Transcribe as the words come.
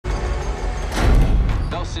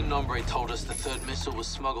Captain Nombre told us the third missile was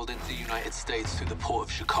smuggled into the United States through the port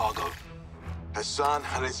of Chicago. Hassan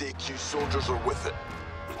and his EQ soldiers are with it.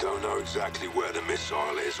 We don't know exactly where the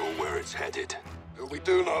missile is or where it's headed. We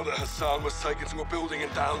do know that Hassan was taken to a building in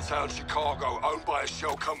downtown Chicago owned by a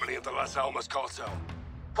shell company of the Las Almas cartel.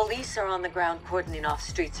 Police are on the ground cordoning off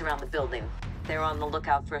streets around the building. They're on the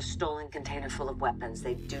lookout for a stolen container full of weapons.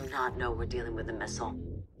 They do not know we're dealing with a missile.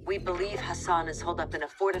 We believe Hassan is holed up in a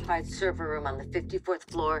fortified server room on the 54th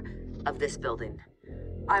floor of this building.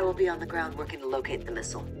 I will be on the ground working to locate the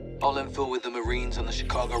missile. I'll infill with the Marines on the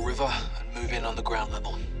Chicago River and move in on the ground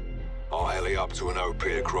level. I'll heli up to an OP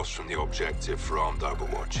across from the objective for armed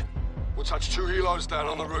overwatch. We'll touch 2 helos down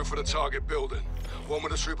on the roof of the target building. One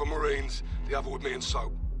with a troop of Marines, the other with me and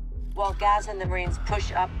Soap. While Gaz and the Marines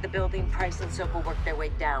push up the building, Price and Soap will work their way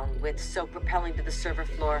down, with Soap propelling to the server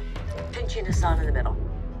floor, pinching Hassan in the middle.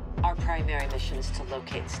 Our primary mission is to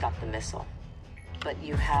locate and stop the missile. But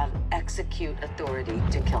you have execute authority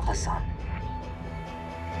to kill Hassan.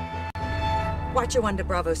 Watcher 1 to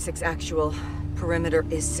Bravo 6 actual. Perimeter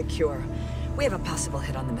is secure. We have a possible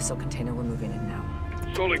hit on the missile container. We're moving in now.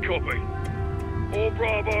 Solid copy. All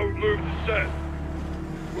Bravo, move to set.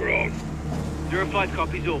 We're on. 05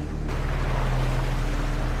 copies all.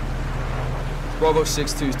 Bravo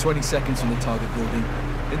 6-2 is 20 seconds from the target building.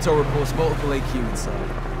 Intel reports multiple AQ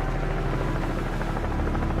inside.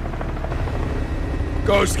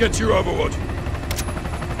 Ghost, get your overwatch.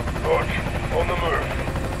 Watch, on the move.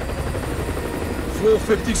 Floor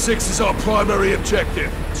 56 is our primary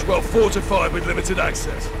objective. It's well fortified with limited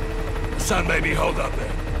access. Hassan may be holed up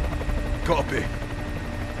there. Copy.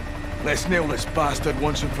 Let's nail this bastard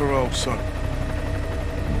once and for all, son.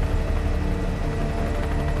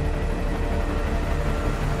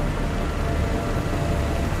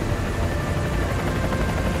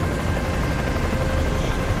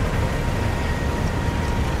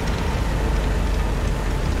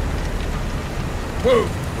 Move!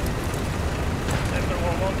 Sector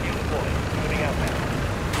 1-1, you deploy. Moving out now.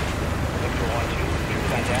 Sector 1-2, you're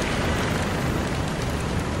back out.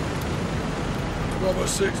 Bravo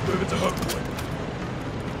 6, moving to home point.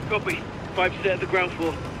 Copy. 5 set at the ground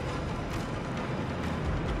floor.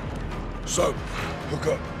 So, hook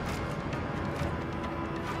up.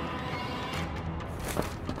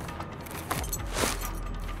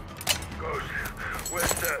 Ghost,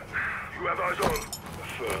 where's that? You have eyes on?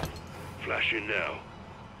 Affirm. Flashing now.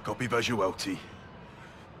 Copy visual, T.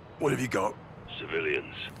 What have you got?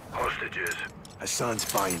 Civilians. Hostages. Hassan's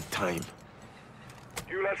buying time.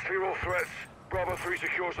 You lads clear all threats. Bravo 3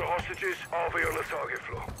 secures the hostages. I'll be on the target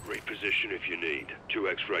floor. Reposition if you need. 2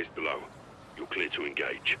 X-rays below. You're clear to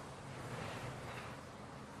engage.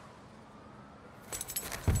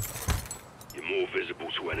 You're more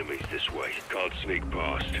visible to enemies this way. Can't sneak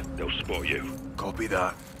past. They'll spot you. Copy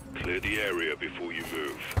that. Clear the area before you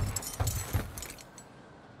move.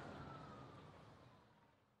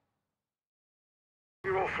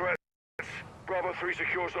 Clear all threats. Bravo 3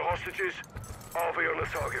 secures the hostages. I'll be on the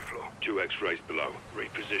target floor. 2 X-rays below.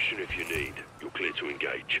 Reposition if you need. You're clear to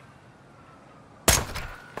engage.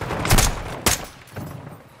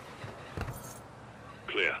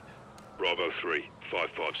 Clear. Bravo 3, 5-5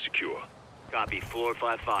 secure. Copy. Floor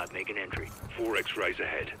 5-5, make an entry. 4 X-rays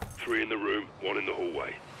ahead. 3 in the room, 1 in the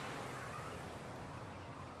hallway.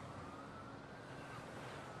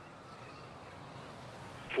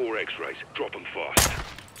 Four X-rays. Drop them fast.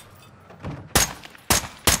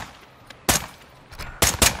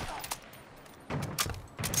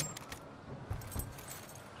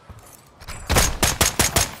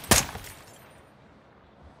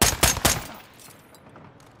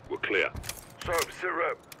 We're clear. So, sit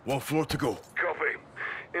rep. 1 floor to go. Copy.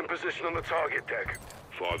 In position on the target deck.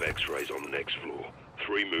 5 X-rays on the next floor.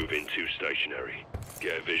 3 move in, 2 stationary.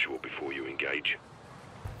 Get a visual before you engage.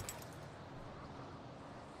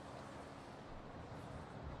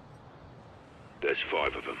 There's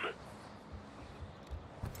 5 of them.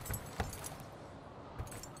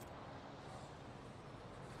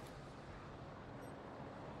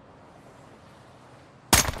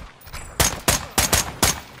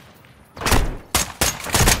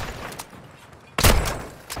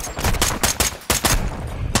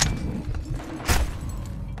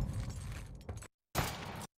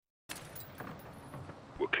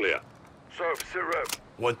 We're clear. So, sit rep.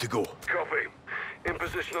 1 to go. Copy. In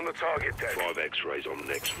position on the target deck. 5 X-rays on the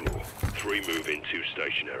next floor. 3 move in, 2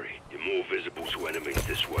 stationary. You're more visible to enemies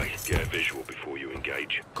this way. Get a visual before you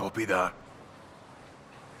engage. Copy that.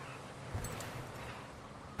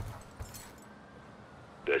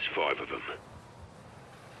 There's 5 of them.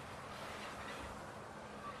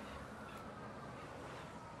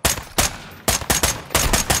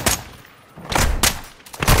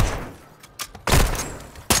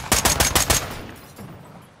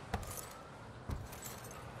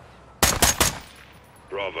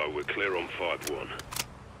 Bravo, we're clear on 5-1.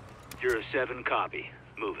 07, copy.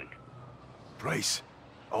 Moving. Brace.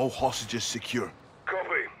 All hostages secure. Copy.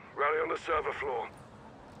 Rally on the server floor.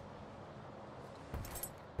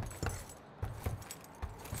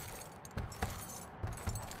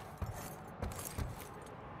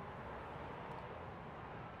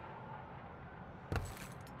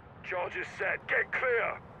 Charges set. Get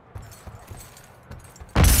clear!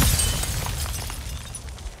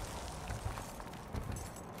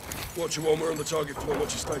 Watcher 1, we're on the target floor.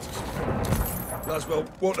 What's your status? Laswell,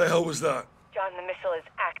 what the hell was that? John, the missile is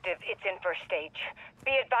active. It's in first stage.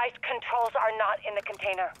 Be advised, controls are not in the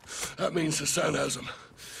container. That means Hassan has them.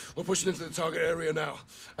 We're pushing into the target area now.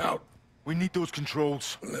 Out. We need those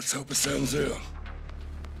controls. Let's hope Hassan's here.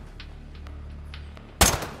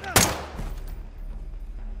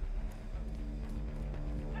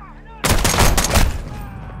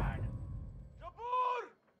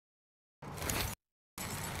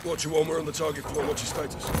 Watcher 1, we're on the target floor. What's your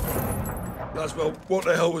status? Laswell, what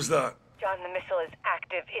the hell was that? John, the missile is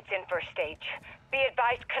active. It's in first stage. Be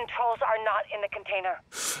advised, controls are not in the container.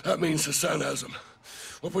 That means Hassan has them.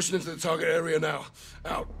 We're pushing into the target area now.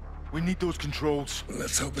 Out. We need those controls.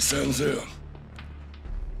 Let's hope Hassan's here.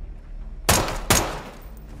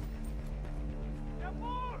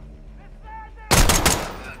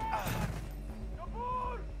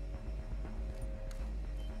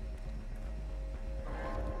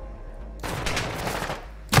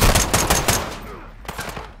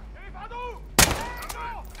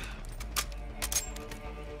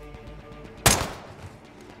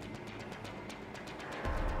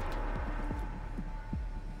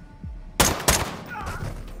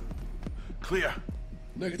 Clear.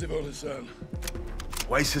 Negative on Hassan.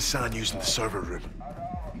 Why is Hassan using the server room?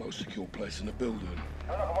 Most secure place in the building.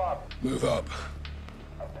 Move up.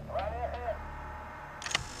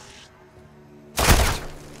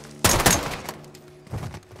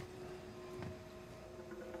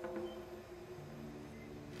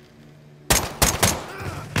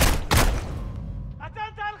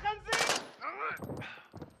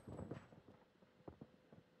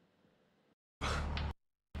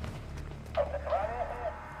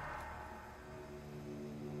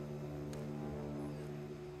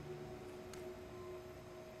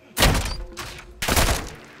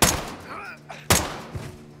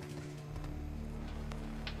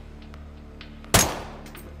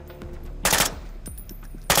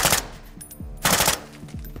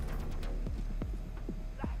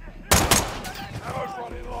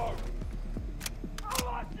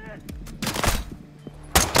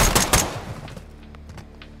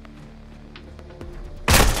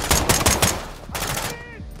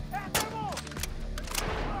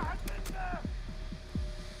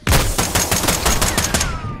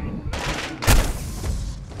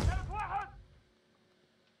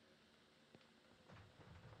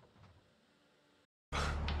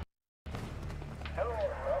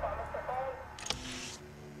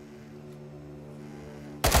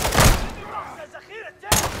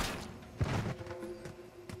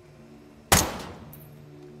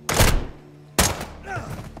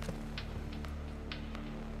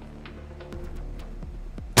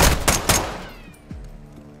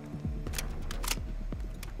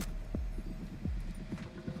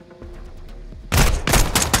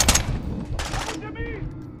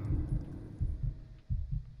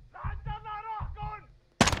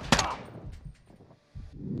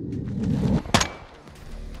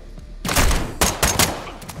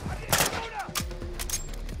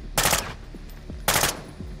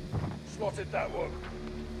 Spotted that one.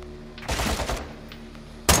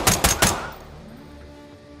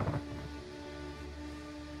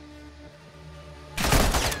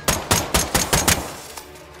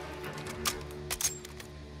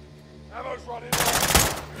 Ammo's running out.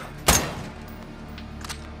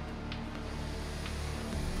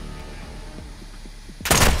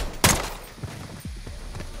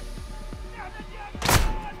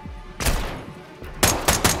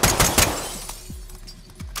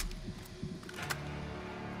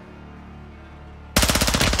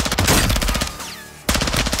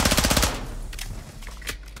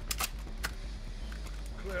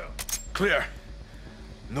 Clear.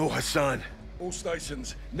 No Hassan. All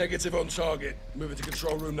stations, negative on target. Moving to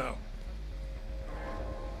control room now.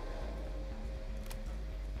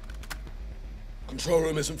 Control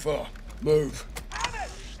room isn't far. Move.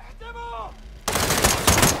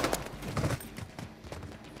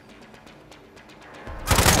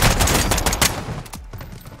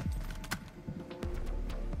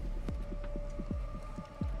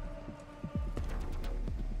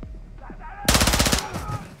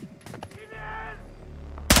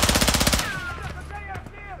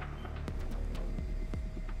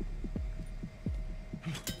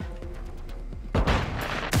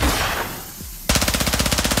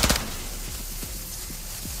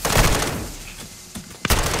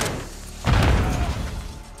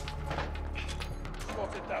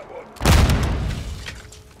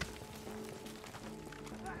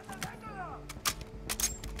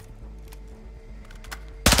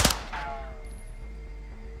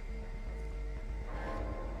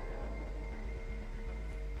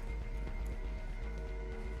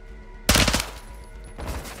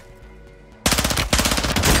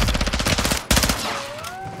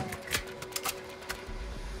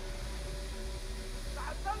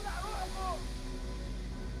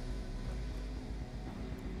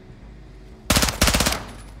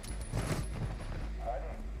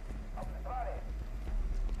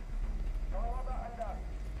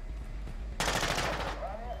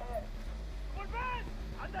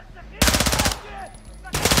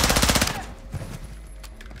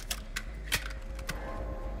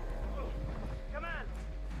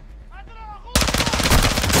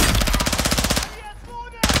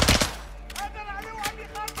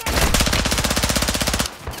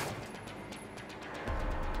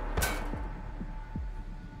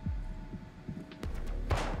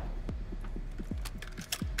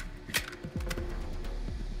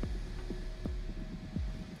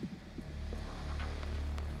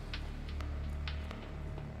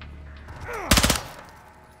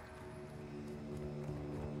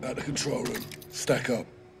 At the control room. Stack up.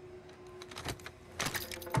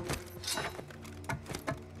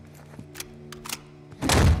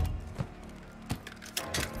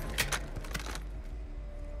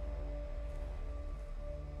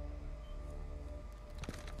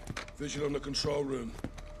 Visual on the control room.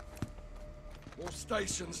 All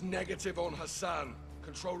stations negative on Hassan.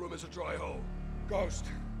 Control room is a dry hole. Ghost,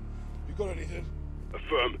 you got anything?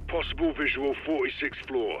 Affirm. Possible visual 46th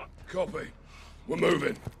floor. Copy. We're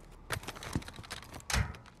moving.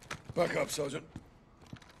 Back up, Sergeant.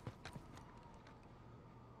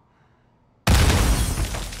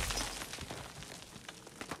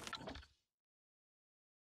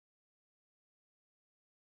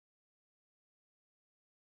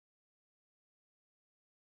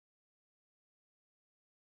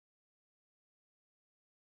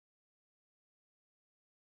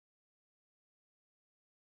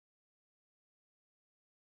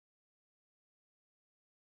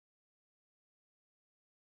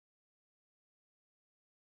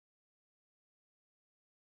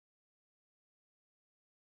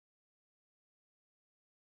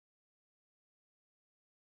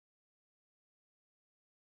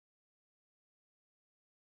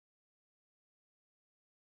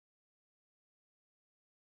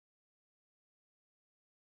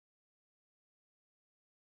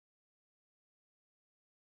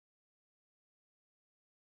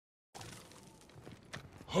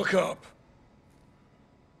 Hook up.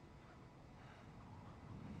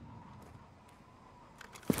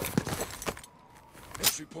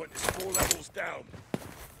 Entry point is 4 levels down.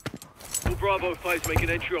 All Bravo 5's making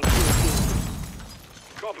entry on floor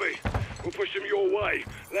 4. Copy. We'll push them your way.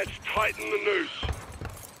 Let's tighten the noose.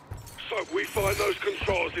 So we find those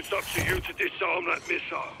controls, it's up to you to disarm that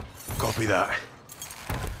missile. Copy that.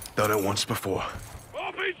 Done it once before.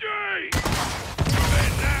 RPG! Move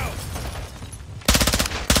in now!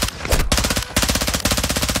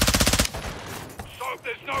 So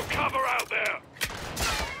there's no cover out there!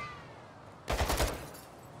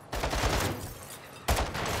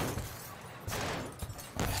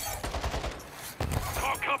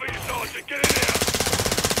 Can't cover you, Sergeant. Get in here!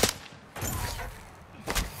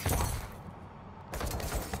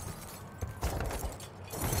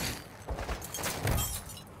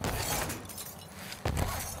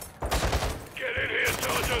 Get in here,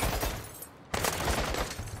 Sergeant!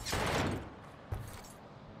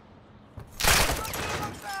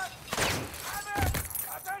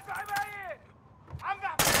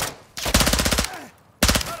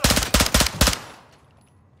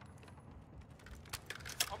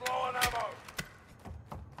 I'm low on ammo.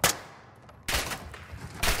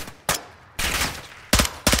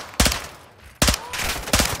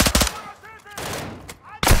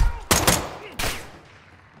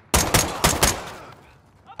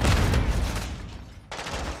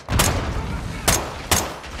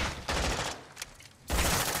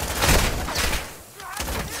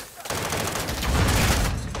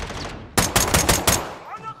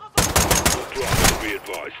 Be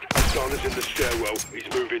advised. Hassan is in the stairwell. He's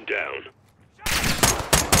moving down.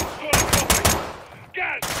 Solid copy.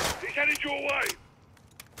 Gaz! He's headed your way.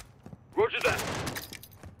 Roger that.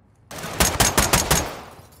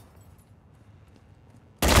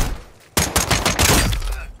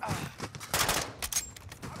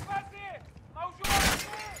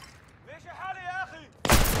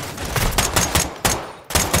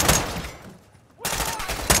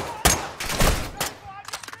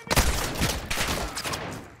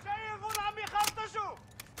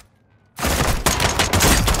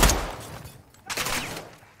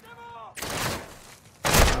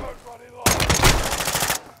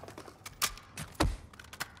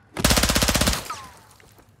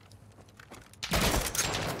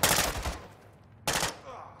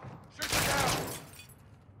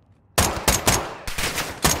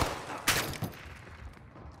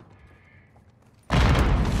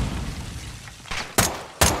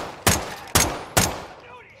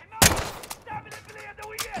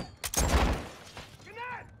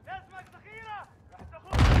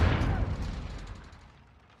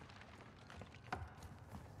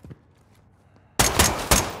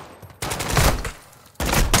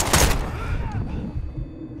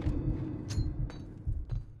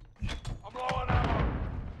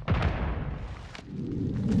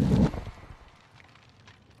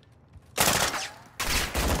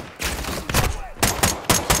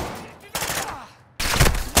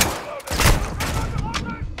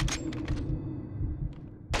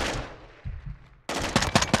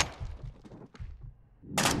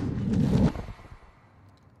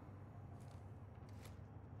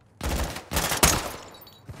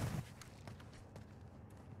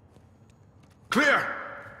 Clear!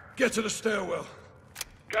 Get to the stairwell.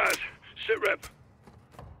 Guys, sit rep.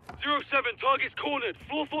 07, target's cornered.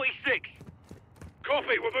 Floor 46.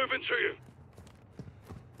 Copy, we're moving to you.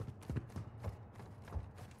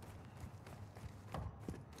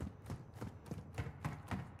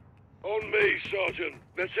 On me, Sergeant.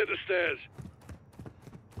 Let's hit the stairs.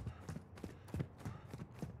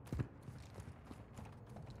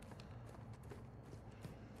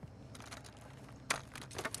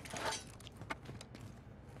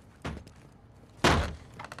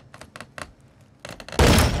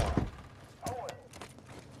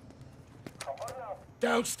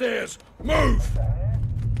 Downstairs! Move!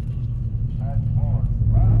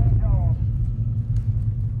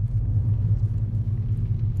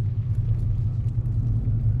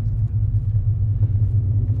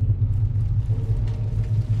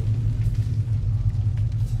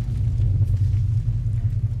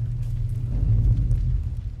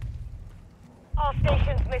 All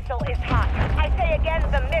stations, missile is hot. I say again,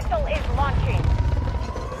 the missile is launching.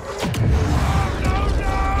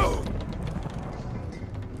 No!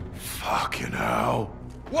 Fucking hell.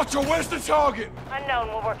 Watcher, where's the target? Unknown,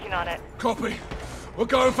 we're working on it. Copy. We're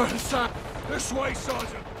going for Hassan. This way,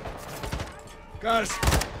 Sergeant. Guys,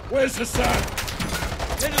 where's Hassan?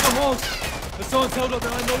 Into the halls. Hassan's held up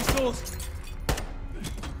behind those doors.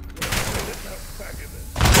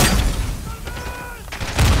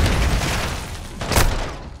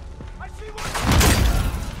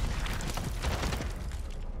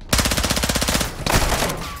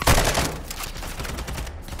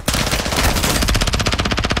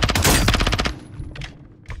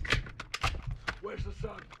 Where's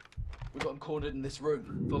Hassan? We got him cornered in this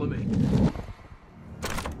room. Follow me.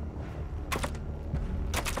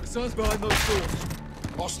 Hassan's behind those doors.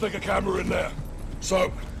 I'll stick a camera in there.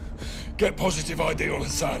 So, get positive ID on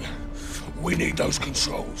Hassan. We need those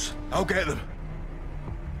controls. I'll get them.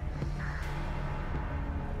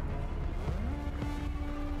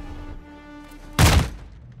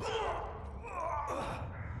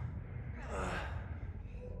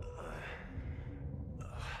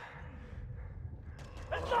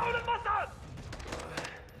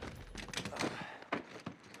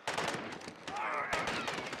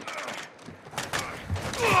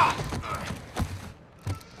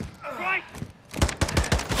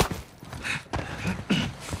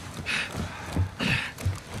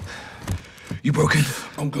 You broken?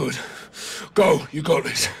 I'm good. Go, you got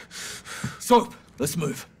this. Soap, let's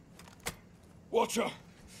move. Watcher,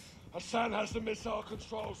 Hassan has the missile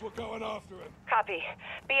controls. We're going after him. Copy.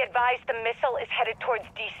 Be advised, the missile is headed towards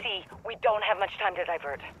DC. We don't have much time to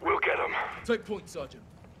divert. We'll get him. Take point, Sergeant.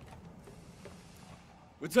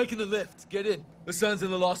 We're taking the lift. Get in. Hassan's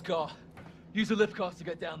in the last car. Use the lift cars to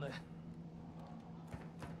get down there.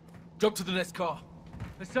 Jump to the next car.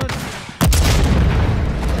 Hassan's...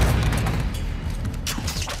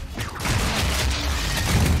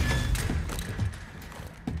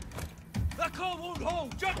 That car won't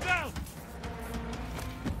hold! Jump down!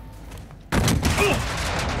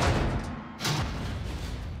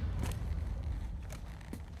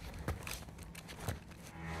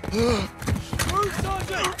 Move,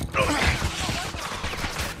 Sergeant!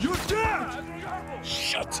 You're dead!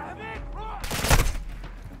 Shut!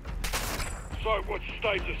 So, what's the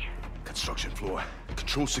status? Construction floor.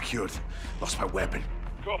 Control secured. Lost my weapon.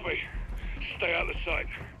 Copy. Stay out of sight.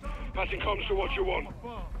 Passing comms to what you want.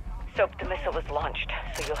 Soap, the missile was launched,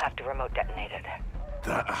 so you'll have to remote detonate it.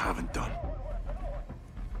 That I haven't done.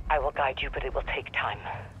 I will guide you, but it will take time.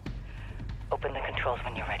 Open the controls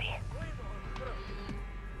when you're ready.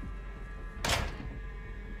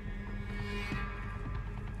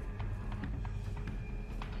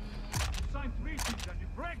 Sign 3 things and you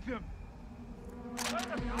break them!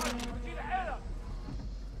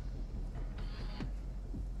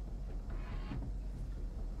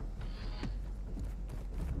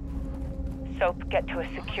 Soap, get to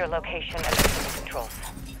a secure location and open the controls.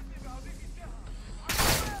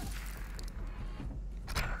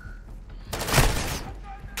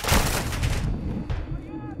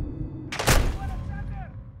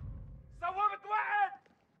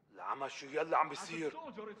 شو يلا عم بيصير؟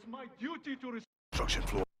 Construction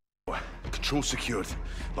floor. Control secured.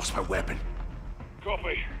 Lost my weapon.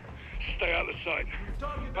 Copy. Stay out of sight.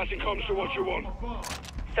 Passing comms to what you want.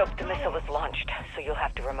 Soap, the missile was launched, so you'll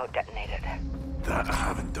have to remote detonate it. That I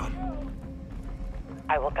haven't done.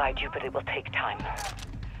 I will guide you, but it will take time.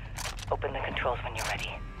 Open the controls when you're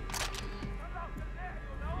ready.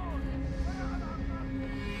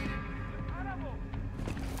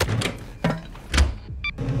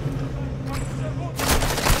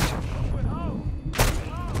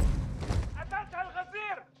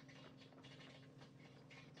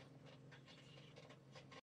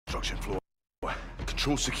 Construction floor.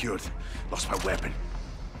 Control secured. Lost my weapon.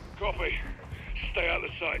 Copy. Stay out of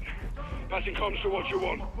sight. Passing comms to what you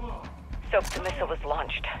want. Soap, the missile was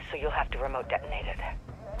launched, so you'll have to remote detonate it.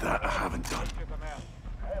 That I haven't done.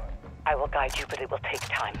 I will guide you, but it will take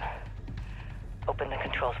time. Open the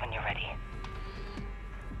controls when you're ready.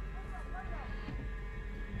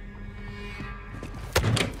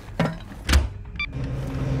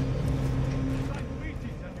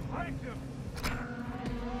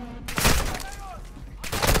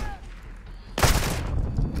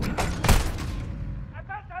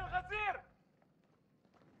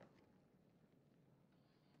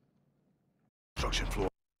 Construction floor.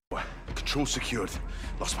 Control secured.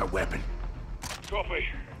 Lost my weapon. Copy.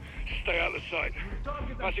 Stay out of sight.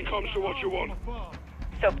 Passing comms to what you want.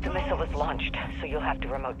 Soap, the missile was launched, so you'll have to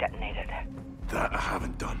remote detonate it. That I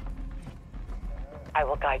haven't done. I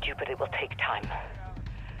will guide you, but it will take time.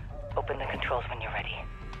 Open the controls when you're ready.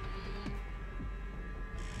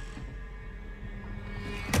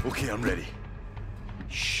 Okay, I'm ready.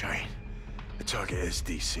 Shine. The target is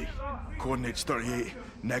DC. Coordinates 38,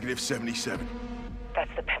 -77.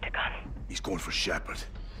 That's the Pentagon. He's going for Shepard.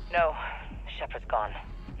 No, Shepard's gone.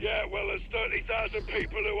 Yeah, well, there's 30,000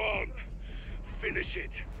 people who aren't. Finish it.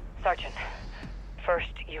 Sergeant,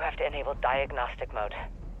 first you have to enable diagnostic mode.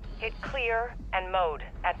 Hit clear and mode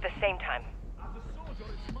at the same time.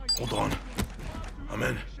 Hold on. I'm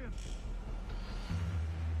in.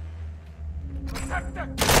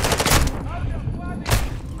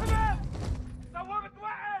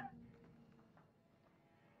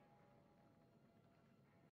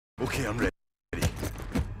 Okay, I'm ready.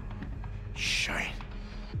 Shine.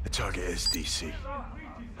 The target is DC.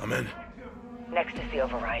 I'm in. Next is the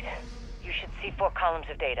override. You should see 4 columns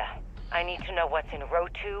of data. I need to know what's in row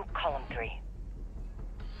 2, column 3.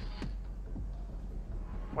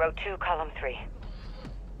 Row 2, column 3.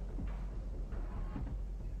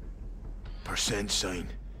 Percent sign.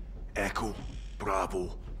 Echo,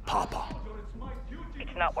 Bravo, Papa.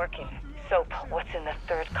 It's not working. Soap, what's in the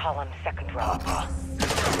 3rd column, 2nd row? Papa.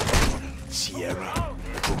 Sierra.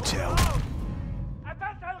 Hotel.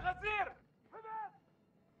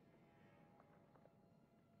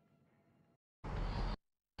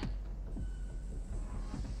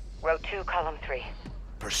 Row 2, column 3.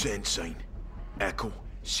 Percent sign. Echo,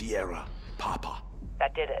 Sierra, Papa.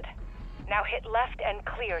 That did it. Now hit left and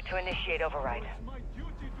clear to initiate override.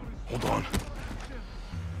 Hold on.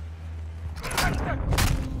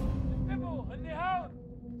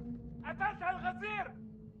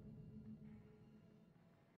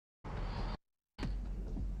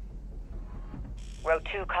 Row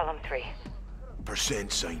 2, column 3.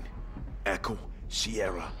 Percent sign. Echo,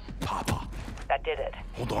 Sierra, Papa. That did it.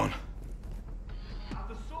 Hold on.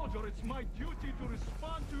 As a soldier, it's my duty to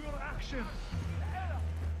respond to your actions.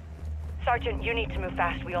 Sergeant, you need to move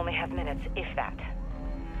fast. We only have minutes, if that.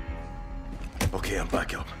 Okay, I'm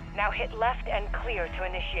back up. Now hit left and clear to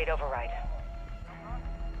initiate override.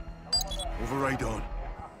 Override on.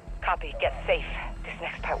 Copy. Get safe. This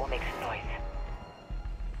next part will make some noise.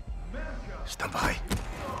 Stand by.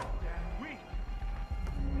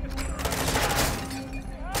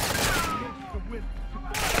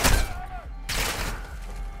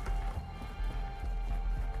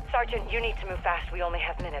 Sergeant, you need to move fast. We only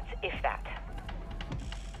have minutes, if that.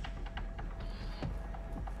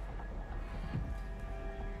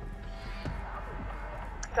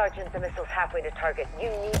 Sergeant, the missile's halfway to target. You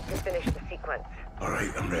need to finish the sequence. All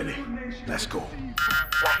right, I'm ready. Let's go.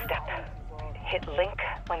 Last step. Hit link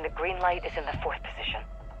when the green light is in the 4th position.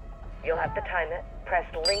 You'll have to time it. Press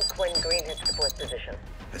link when green hits the 4th position.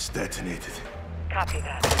 It's detonated. Copy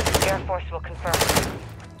that. Air Force will confirm.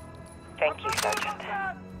 Thank you, Sergeant.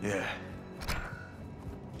 Yeah.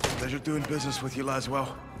 Pleasure doing business with you,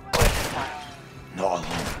 Laswell. Where's Hassan? Not alone.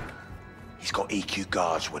 He's got AQ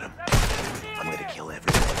guards with him. I'm gonna kill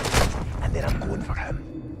everyone, and then I'm going for him.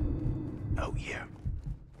 Out here.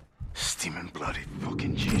 Steaming bloody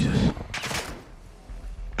fucking Jesus.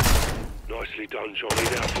 Nicely done, Johnny.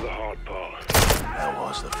 Now for the hard part. That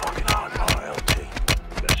was the fucking hard part, LT.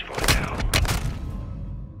 Let's find out.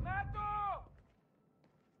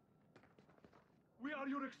 We are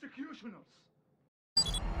your executioners.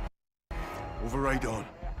 Override on.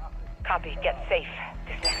 Copy. Get safe.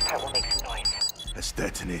 This next part will make some noise. It's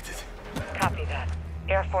detonated. Copy that.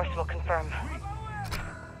 Air Force will confirm.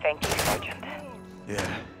 Thank you, Sergeant.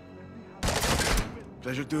 Yeah.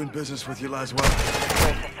 Pleasure doing business with you, Laswell.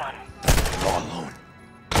 Where's Hassan? Not alone.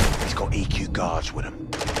 He's got AQ guards with him.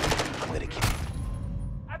 I'm gonna kill him.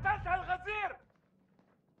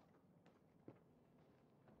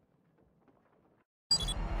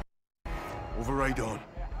 Override on.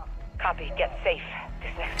 Copy. Get safe.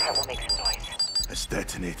 This next part will make some noise. It's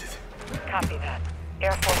detonated. Copy that.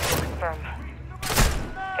 Air Force will confirm.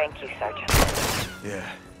 Thank you, Sergeant. Yeah.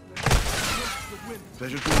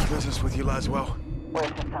 Pleasure doing business with you, Laswell. Where's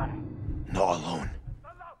Hassan? Not alone.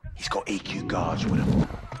 He's got AQ guards with him.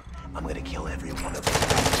 I'm gonna kill every one of them,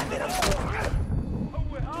 and then I'm going for him.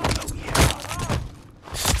 Oh yeah.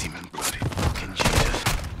 Steaming bloody fucking Jesus.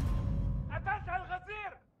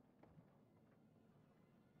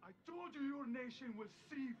 I told you your nation was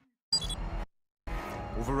thief.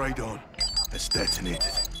 Override on. It's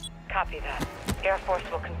detonated. Copy that. Air Force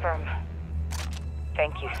will confirm.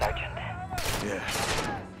 Thank you, Sergeant. Yeah.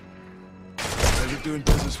 Pleasure doing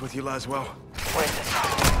business with you, Laswell. Where's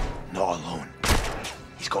Hassan? Not alone.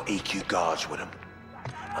 He's got AQ guards with him.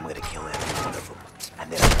 I'm gonna kill every one of them,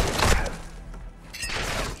 and then I'm going for him.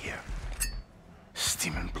 Oh yeah.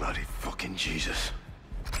 Steaming bloody fucking Jesus.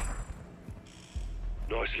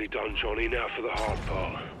 Nicely done, Johnny. Now for the hard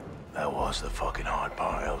part. That was the fucking hard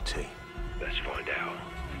part, LT. Let's find out.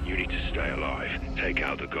 You need to stay alive, take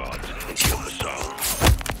out the guards, and kill Hassan.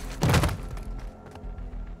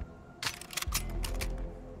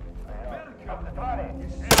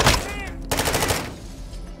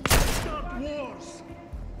 Start wars,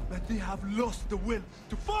 but they have lost the will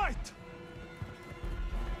to fight.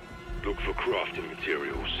 Look for crafting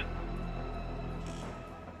materials.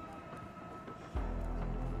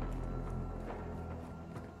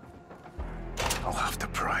 I'll have to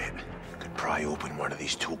pry it. Could pry open one of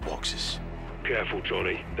these toolboxes. Careful,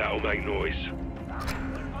 Johnny. That'll make noise.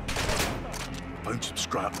 Found some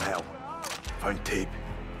scrap metal. Found tape.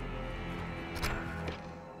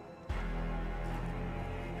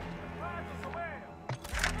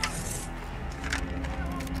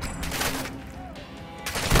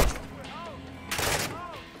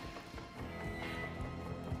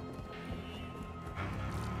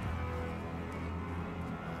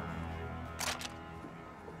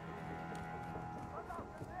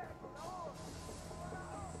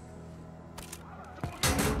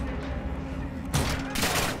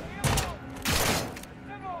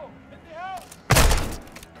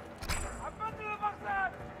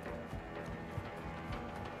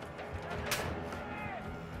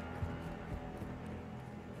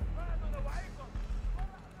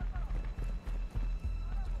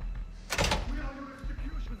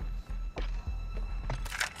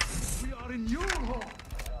 In your home.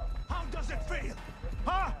 How does it feel?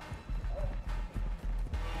 Huh?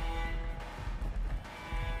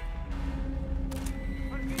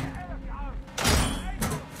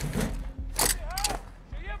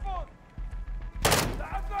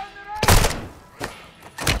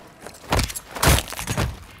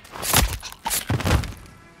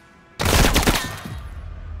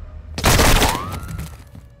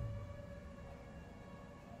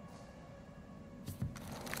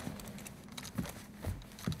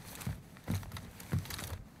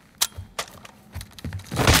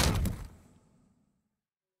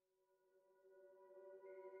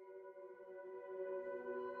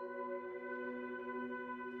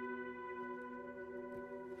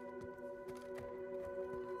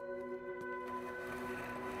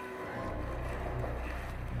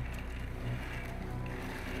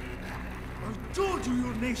 I told you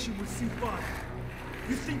your nation will see fire.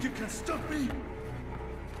 You think you can stop me?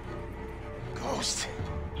 Ghost,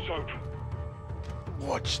 Soap.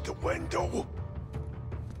 watch the window.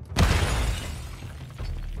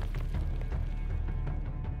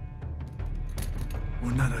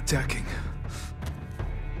 We're not attacking.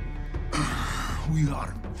 We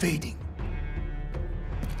are invading.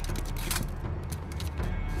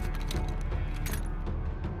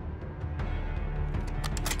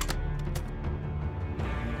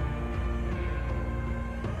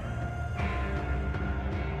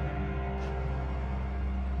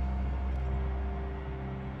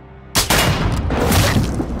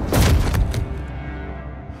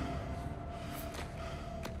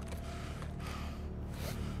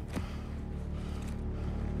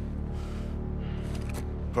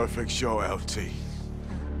 Perfect show, LT.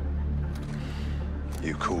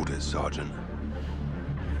 You called it, Sergeant.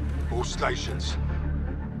 All stations.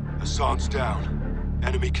 Hassan's down.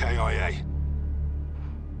 Enemy KIA.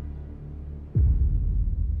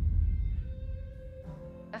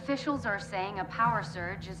 Officials are saying a power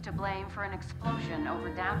surge is to blame for an explosion over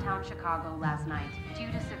downtown Chicago last night,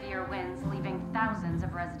 due to severe winds leaving thousands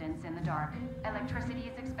of residents in the dark.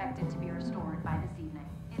 Electricity is expected to be restored by this evening.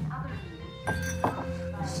 In other news...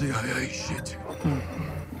 CIA shit.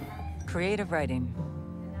 Creative writing.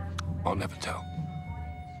 I'll never tell.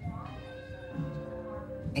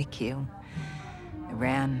 AQ.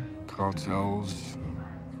 Iran. Cartels.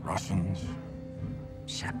 Russians?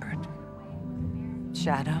 Shepard.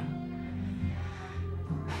 Shadow.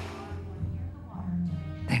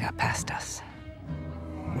 They got past us.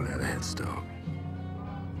 We had a head start.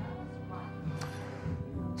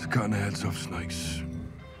 It's cutting the heads off snakes.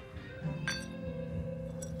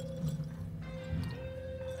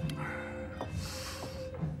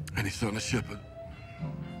 Any sign of Shepard?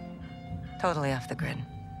 Totally off the grid.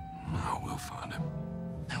 No, we'll find him.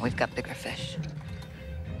 We've got bigger fish.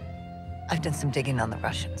 I've done some digging on the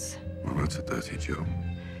Russians. Well, that's a dirty job.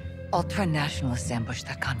 Ultra-nationalists ambushed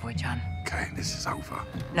that convoy, John. Okay, this is over.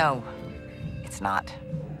 No, it's not.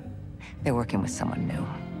 They're working with someone new.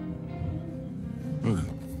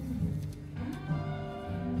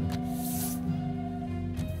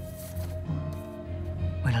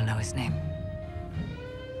 We don't know his name.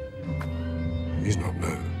 He's not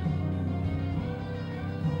new.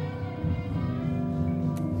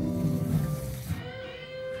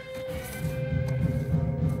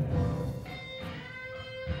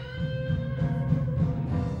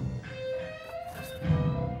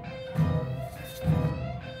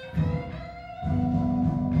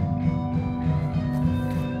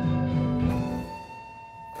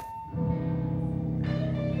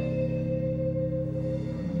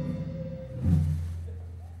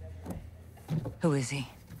 Who is he?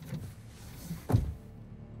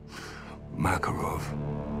 Makarov.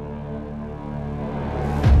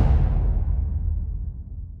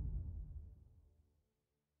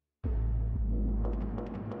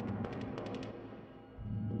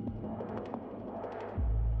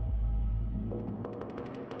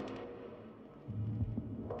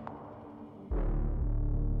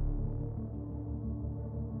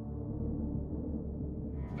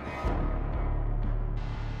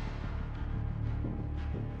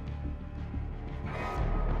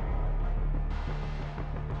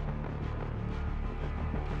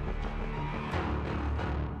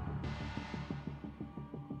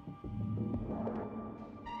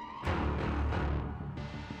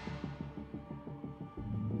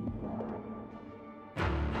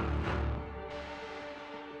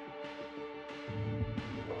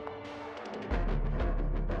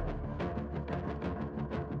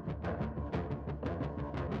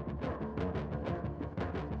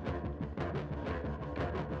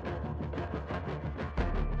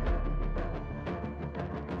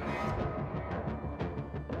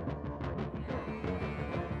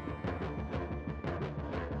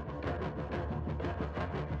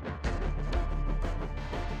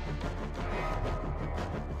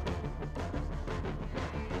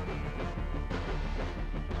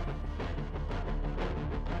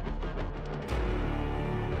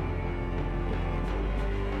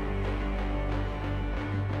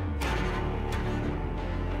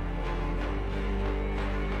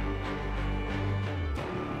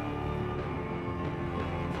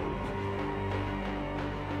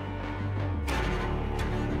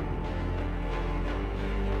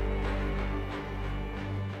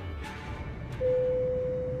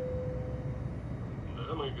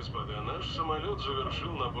 Господа, наш самолет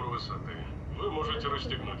завершил набор высоты. Вы можете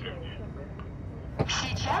расстегнуть ремни.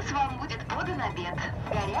 Сейчас вам будет подан обед.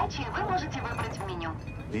 Горячий вы можете выбрать в меню.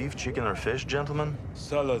 Beef, chicken, or fish, gentlemen?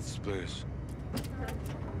 Salads, please.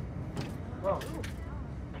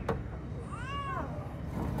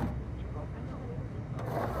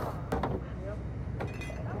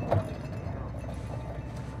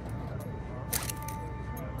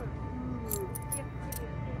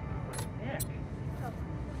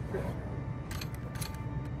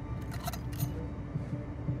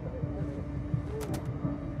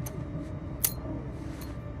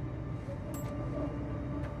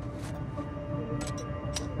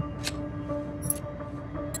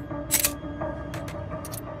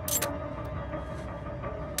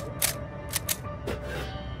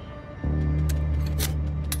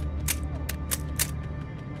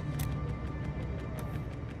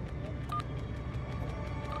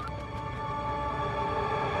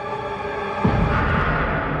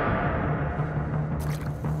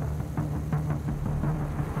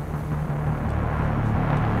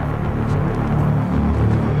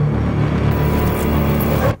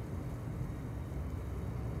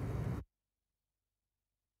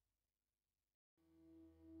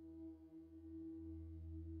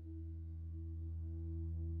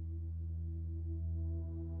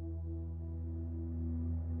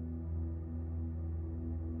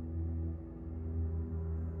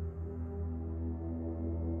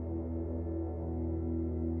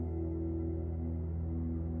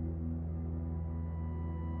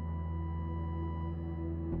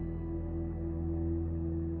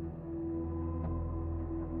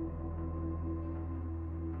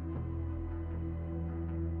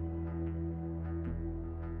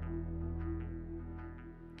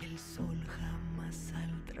 El sol jamás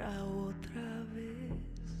saldrá otra vez.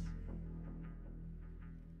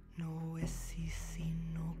 No es si,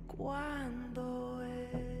 sino cuándo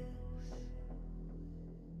es.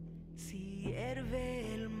 Si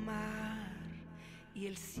hierve el mar y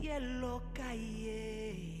el cielo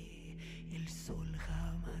cae, el sol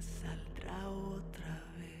jamás saldrá otra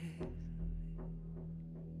vez.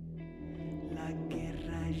 La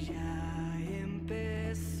guerra ya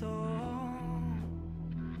empezó.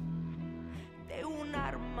 De un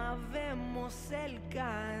arma vemos el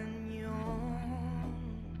cañón.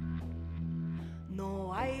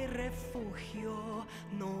 No hay refugio,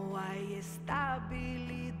 no hay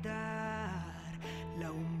estabilidad.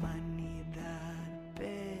 La humanidad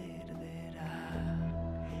perderá.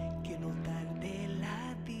 Que no tarde el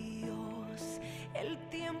adiós, el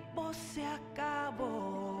tiempo se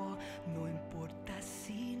acabó. No importa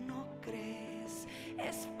si no crees,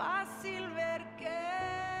 es fácil ver que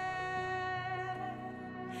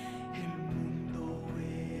el mundo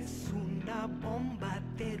es una bomba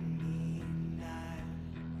terminal.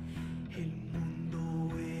 El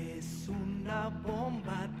mundo es una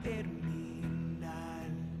bomba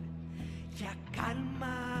terminal. Ya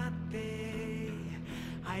cálmate,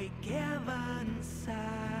 hay que avanzar.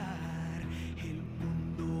 El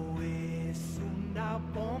mundo es una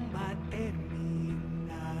bomba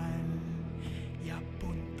terminal y a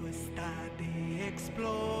punto está de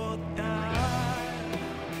explotar.